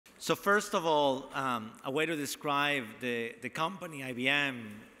So first of all, a way to describe the company, IBM,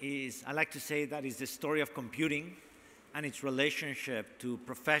 is, I like to say that is the story of computing and its relationship to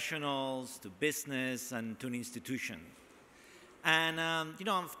professionals, to business, and to an institution. And,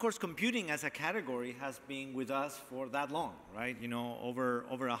 of course, computing as a category has been with us for that long, right? Over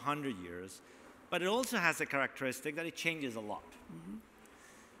 100 years. But it also has a characteristic that it changes a lot. Mm-hmm.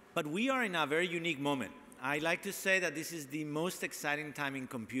 But we are in a very unique moment. I like to say that this is the most exciting time in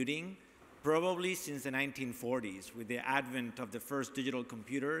computing, probably since the 1940s, with the advent of the first digital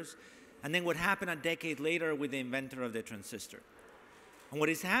computers, and then what happened a decade later with the inventor of the transistor. And what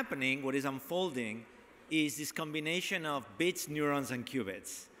is happening, what is unfolding, is this combination of bits, neurons, and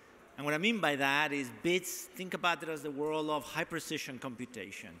qubits. And what I mean by that is bits, think about it as the world of high-precision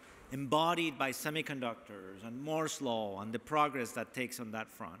computation, embodied by semiconductors and Moore's law and the progress that takes on that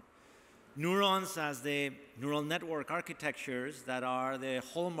front. Neurons as the neural network architectures that are the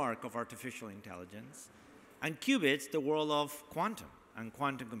hallmark of artificial intelligence, and qubits, the world of quantum and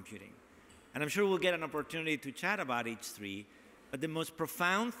quantum computing. And I'm sure we'll get an opportunity to chat about each three, but the most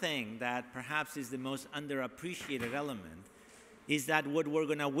profound thing that perhaps is the most underappreciated element is that what we're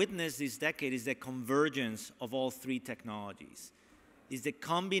going to witness this decade is the convergence of all three technologies. Is the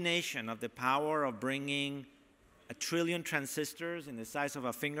combination of the power of bringing 1 trillion transistors in the size of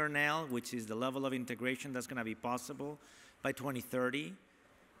a fingernail, which is the level of integration that's going to be possible by 2030.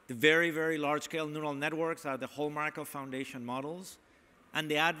 The very, very large-scale neural networks are the hallmark of foundation models,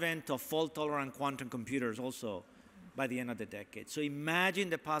 and the advent of fault-tolerant quantum computers also by the end of the decade. So imagine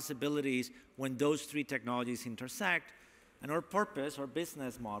the possibilities when those three technologies intersect, and our purpose, our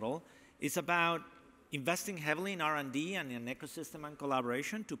business model, is about investing heavily in R&D and in ecosystem and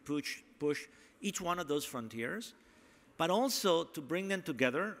collaboration to push each one of those frontiers, but also to bring them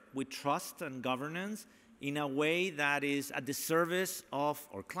together with trust and governance in a way that is at the service of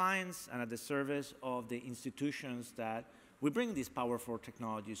our clients and at the service of the institutions that we bring these powerful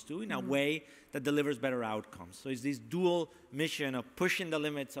technologies to in a way that delivers better outcomes. So it's this dual mission of pushing the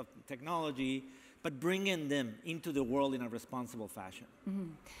limits of technology, but bringing them into the world in a responsible fashion. Mm-hmm.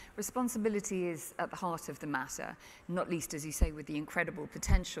 Responsibility is at the heart of the matter, not least, as you say, with the incredible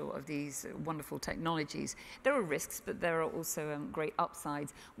potential of these wonderful technologies. There are risks, but there are also great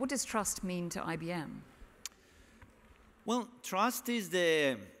upsides. What does trust mean to IBM? Well, trust is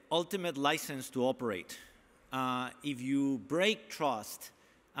the ultimate license to operate. If you break trust,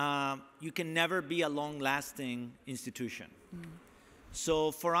 you can never be a long-lasting institution. Mm.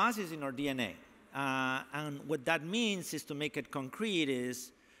 So for us, it's in our DNA. And what that means is, to make it concrete,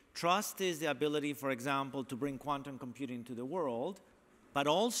 is trust is the ability, for example, to bring quantum computing to the world, but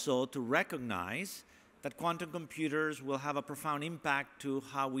also to recognize that quantum computers will have a profound impact to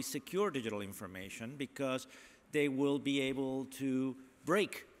how we secure digital information, because they will be able to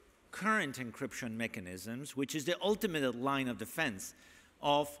break current encryption mechanisms, which is the ultimate line of defense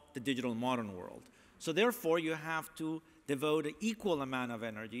of the digital modern world. So therefore, you have to devote an equal amount of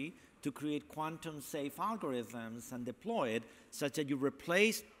energy to create quantum-safe algorithms and deploy it such that you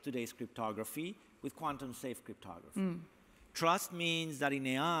replace today's cryptography with quantum-safe cryptography. Mm. Trust means that in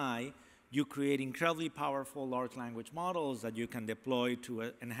AI, you create incredibly powerful large language models that you can deploy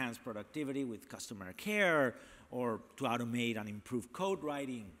to enhance productivity with customer care or to automate and improve code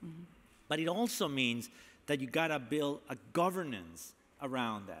writing. Mm-hmm. But it also means that you gotta build a governance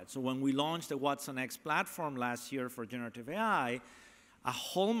around that. So when we launched the Watson X platform last year for generative AI, a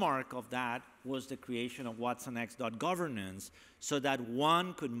hallmark of that was the creation of watsonx.governance, so that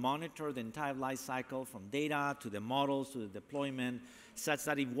one could monitor the entire life cycle from data to the models to the deployment, such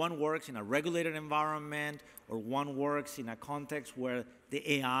that if one works in a regulated environment or one works in a context where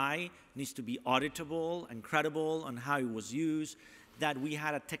the AI needs to be auditable and credible on how it was used, that we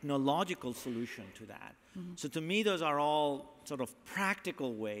had a technological solution to that. Mm-hmm. So to me, those are all sort of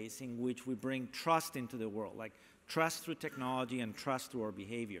practical ways in which we bring trust into the world, like trust through technology and trust through our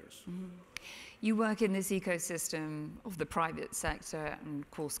behaviors. Mm-hmm. You work in this ecosystem of the private sector and,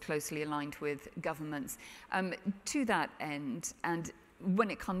 of course, closely aligned with governments. To that end, and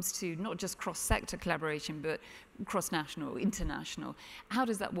when it comes to not just cross-sector collaboration, but cross-national, international, how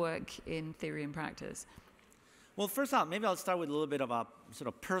does that work in theory and practice? Well, first off, maybe I'll start with a little bit of a sort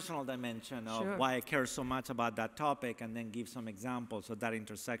of personal dimension of why I care so much about that topic, and then give some examples of that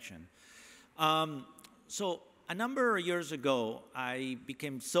intersection. So a number of years ago, I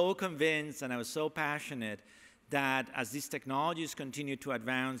became so convinced and I was so passionate that as these technologies continue to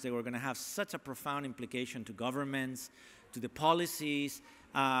advance, they were going to have such a profound implication to governments, to the policies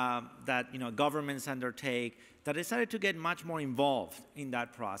that governments undertake, that I decided to get much more involved in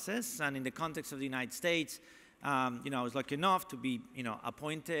that process. And in the context of the United States, I was lucky enough to be,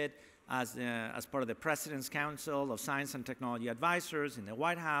 appointed as part of the President's Council of Science and Technology Advisors in the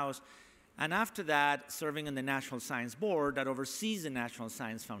White House. And after that, serving on the National Science Board that oversees the National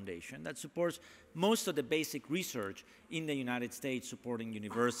Science Foundation that supports most of the basic research in the United States, supporting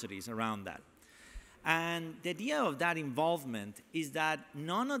universities around that. And the idea of that involvement is that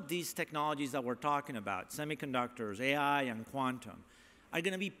none of these technologies that we're talking about, semiconductors, AI, and quantum, are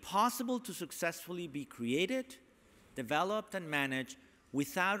going to be possible to successfully be created, developed, and managed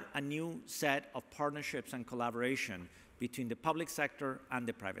without a new set of partnerships and collaboration between the public sector and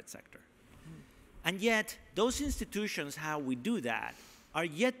the private sector. And yet, those institutions, how we do that, are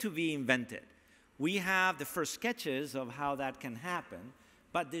yet to be invented. We have the first sketches of how that can happen,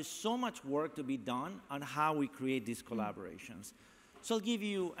 but there's so much work to be done on how we create these collaborations. So I'll give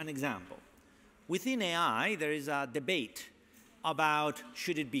you an example. Within AI, there is a debate about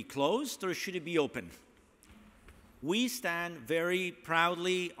should it be closed or should it be open? We stand very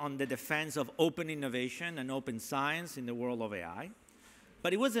proudly on the defense of open innovation and open science in the world of AI.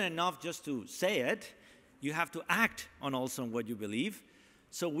 But it wasn't enough just to say it. You have to act on also what you believe.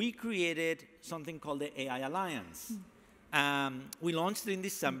 So we created something called the AI Alliance. We launched it in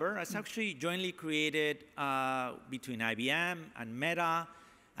December. It's actually jointly created between IBM and Meta,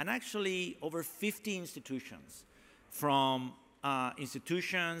 and actually over 50 institutions, from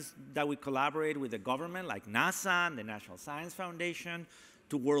institutions that we collaborate with the government, like NASA and the National Science Foundation,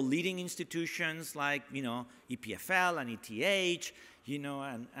 to world-leading institutions like, EPFL and ETH,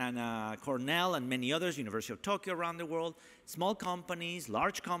 and Cornell and many others, University of Tokyo around the world, small companies,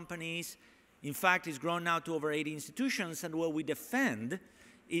 large companies. In fact, it's grown now to over 80 institutions, and what we defend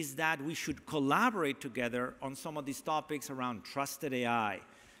is that we should collaborate together on some of these topics around trusted AI.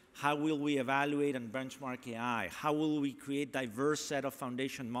 How will we evaluate and benchmark AI? How will we create diverse set of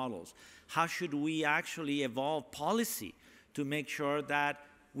foundation models? How should we actually evolve policy to make sure that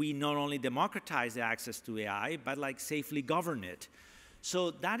we not only democratize the access to AI, but safely govern it?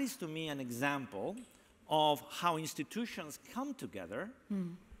 So that is, to me, an example of how institutions come together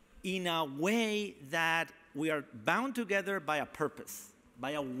in a way that we are bound together by a purpose,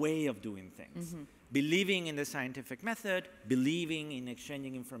 by a way of doing things. Believing in the scientific method, believing in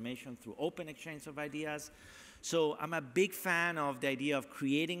exchanging information through open exchange of ideas. So I'm a big fan of the idea of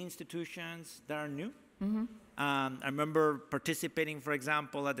creating institutions that are new. I remember participating, for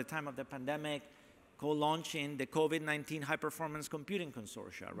example, at the time of the pandemic, co-launching the COVID-19 high-performance computing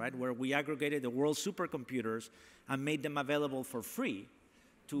consortia, right, where we aggregated the world's supercomputers and made them available for free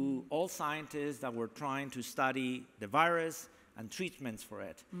to all scientists that were trying to study the virus and treatments for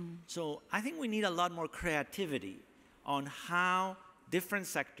it. So I think we need a lot more creativity on how different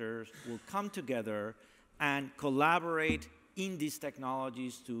sectors will come together and collaborate in these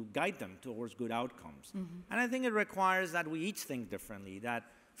technologies to guide them towards good outcomes. And I think it requires that we each think differently, that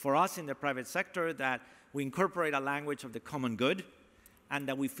for us in the private sector, that we incorporate a language of the common good and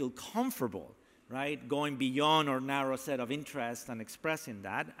that we feel comfortable, right, going beyond our narrow set of interests and expressing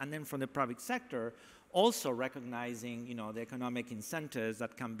that. And then from the private sector, also recognizing, the economic incentives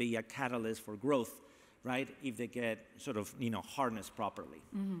that can be a catalyst for growth, right, if they get sort of, harnessed properly.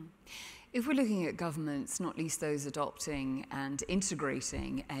 If we're looking at governments, not least those adopting and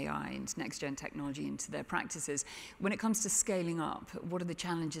integrating AI and next-gen technology into their practices, when it comes to scaling up, what are the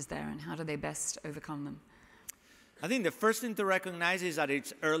challenges there and how do they best overcome them? I think the first thing to recognize is that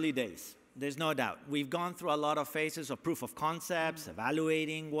it's early days. There's no doubt. We've gone through a lot of phases of proof of concepts,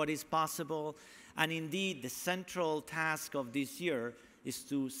 evaluating what is possible. And indeed, the central task of this year is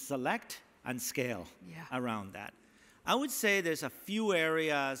to select and scale around that. I would say there's a few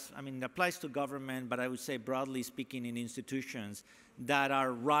areas, it applies to government, but I would say broadly speaking in institutions that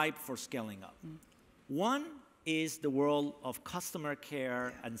are ripe for scaling up. One is the world of customer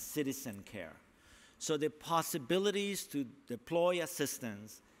care and citizen care. So the possibilities to deploy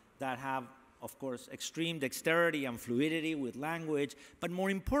assistants that have, of course, extreme dexterity and fluidity with language, but more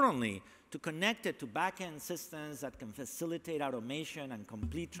importantly, to connect it to back-end systems that can facilitate automation and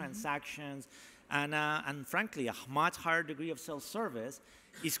complete transactions, and frankly, a much higher degree of self-service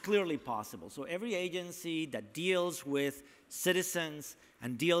is clearly possible. So every agency that deals with citizens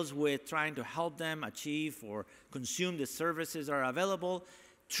and deals with trying to help them achieve or consume the services that are available,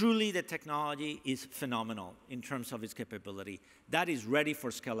 truly the technology is phenomenal in terms of its capability. That is ready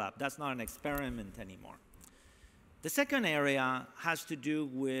for scale-up. That's not an experiment anymore. The second area has to do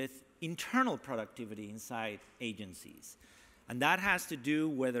with internal productivity inside agencies. And that has to do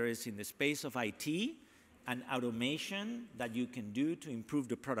whether it's in the space of IT and automation that you can do to improve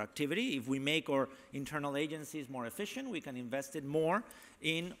the productivity. If we make our internal agencies more efficient, we can invest it more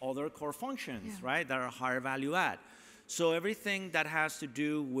in other core functions, right, that are higher value add. So everything that has to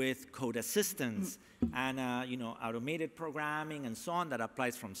do with code assistance and automated programming and so on, that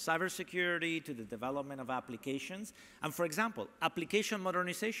applies from cybersecurity to the development of applications. And for example, application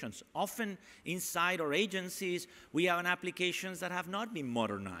modernizations. Often inside our agencies, we have applications that have not been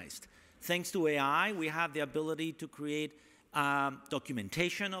modernized. Thanks to AI, we have the ability to create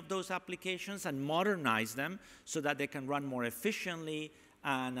documentation of those applications and modernize them so that they can run more efficiently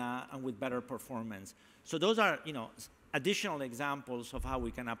and with better performance. So those are, additional examples of how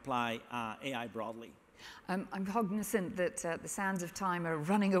we can apply AI broadly. I'm cognizant that the sands of time are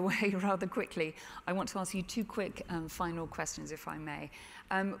running away rather quickly. I want to ask you two quick final questions, if I may.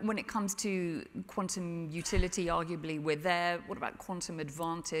 When it comes to quantum utility, arguably we're there. What about quantum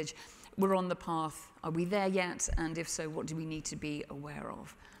advantage? We're on the path. Are we there yet? And if so, what do we need to be aware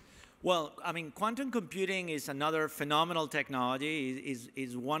of? Well, I mean, quantum computing is another phenomenal technology.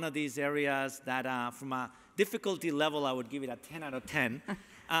 Is one of these areas that, from a difficulty level, I would give it a 10 out of 10.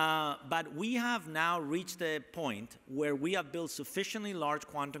 But we have now reached a point where we have built sufficiently large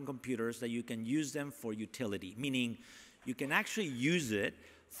quantum computers that you can use them for utility, meaning you can actually use it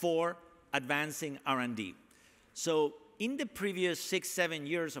for advancing R&D. So in the previous 6-7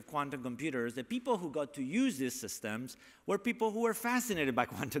 years of quantum computers, the people who got to use these systems were people who were fascinated by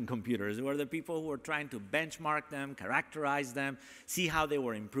quantum computers. They were the people who were trying to benchmark them, characterize them, see how they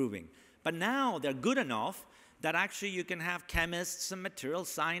were improving. But now they're good enough that actually you can have chemists and material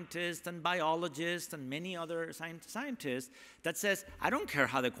scientists and biologists and many other scientists that says, I don't care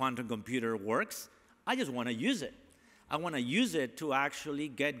how the quantum computer works, I just want to use it. I want to use it to actually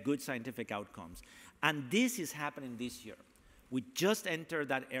get good scientific outcomes. And this is happening this year. We just entered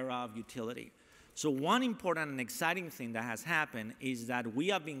that era of utility. So one important and exciting thing that has happened is that we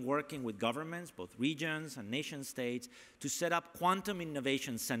have been working with governments, both regions and nation states, to set up quantum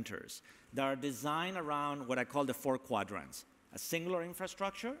innovation centers that are designed around what I call the 4 quadrants: a singular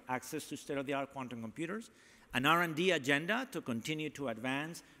infrastructure, access to state-of-the-art quantum computers, an R&D agenda to continue to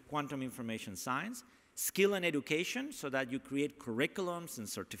advance quantum information science, skill and education, so that you create curriculums and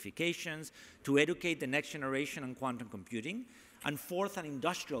certifications to educate the next generation on quantum computing, and fourth, an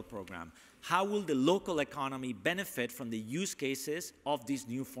industrial program. How will the local economy benefit from the use cases of this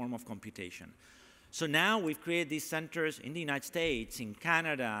new form of computation? So now we've created these centers in the United States, in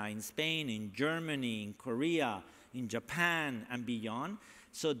Canada, in Spain, in Germany, in Korea, in Japan, and beyond.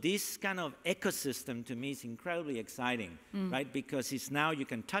 So this kind of ecosystem to me is incredibly exciting, right? Because it's now you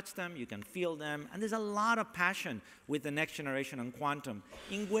can touch them, you can feel them, and there's a lot of passion with the next generation on quantum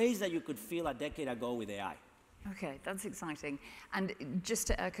in ways that you could feel a decade ago with AI. Okay, that's exciting. And just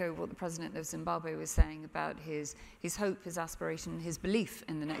to echo what the president of Zimbabwe was saying about his hope, his aspiration, his belief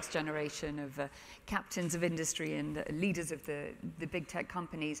in the next generation of captains of industry and leaders of the big tech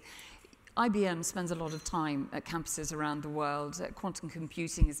companies, IBM spends a lot of time at campuses around the world. Quantum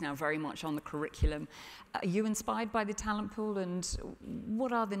computing is now very much on the curriculum. Are you inspired by the talent pool, and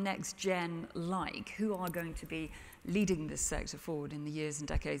what are the next gen like? Who are going to be leading this sector forward in the years and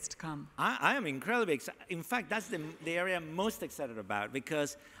decades to come? I am incredibly excited. In fact, that's the area I'm most excited about,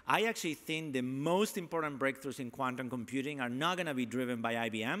 because I actually think the most important breakthroughs in quantum computing are not going to be driven by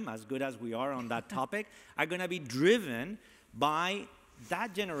IBM, as good as we are on that topic, are going to be driven by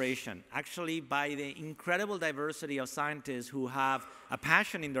that generation, actually by the incredible diversity of scientists who have a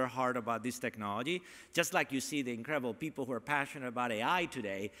passion in their heart about this technology, just like you see the incredible people who are passionate about AI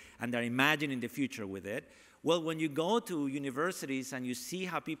today and they're imagining the future with it. Well, when you go to universities and you see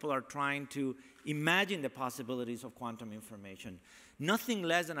how people are trying to imagine the possibilities of quantum information, nothing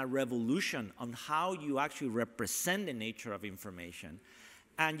less than a revolution on how you actually represent the nature of information.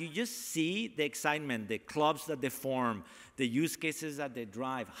 And you just see the excitement, the clubs that they form, the use cases that they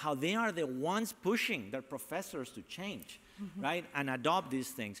drive, how they are the ones pushing their professors to change, right, and adopt these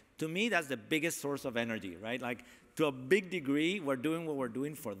things. To me, that's the biggest source of energy, right? Like, to a big degree, we're doing what we're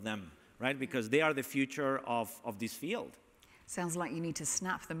doing for them, right, because they are the future of this field. Sounds like you need to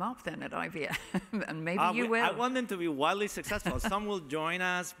snap them up then at IBM, and maybe you will. I want them to be wildly successful. Some will join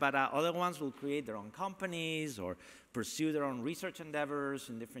us, but other ones will create their own companies or pursue their own research endeavors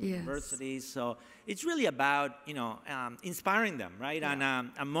in different universities. So it's really about, inspiring them, right,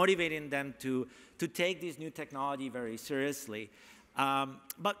 and motivating them to take this new technology very seriously.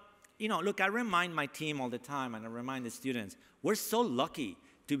 But look, I remind my team all the time, and I remind the students, we're so lucky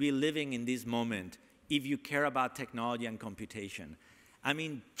to be living in this moment if you care about technology and computation. I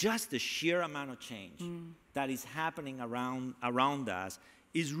mean, just the sheer amount of change that is happening around us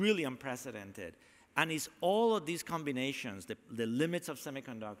is really unprecedented. And it's all of these combinations, the limits of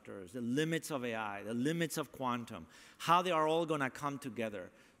semiconductors, the limits of AI, the limits of quantum, how they are all going to come together.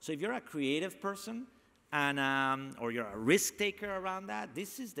 So if you're a creative person and, or you're a risk taker around that,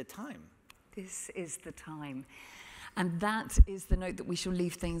 this is the time. This is the time. And that is the note that we shall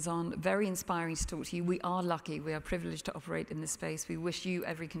leave things on. Very inspiring to talk to you. We are lucky. We are privileged to operate in this space. We wish you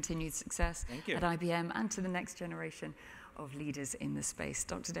every continued success at IBM and to the next generation of leaders in the space.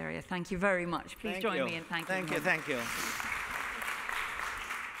 Dr. Darío, thank you very much. Please join me in thanking you. Thank you.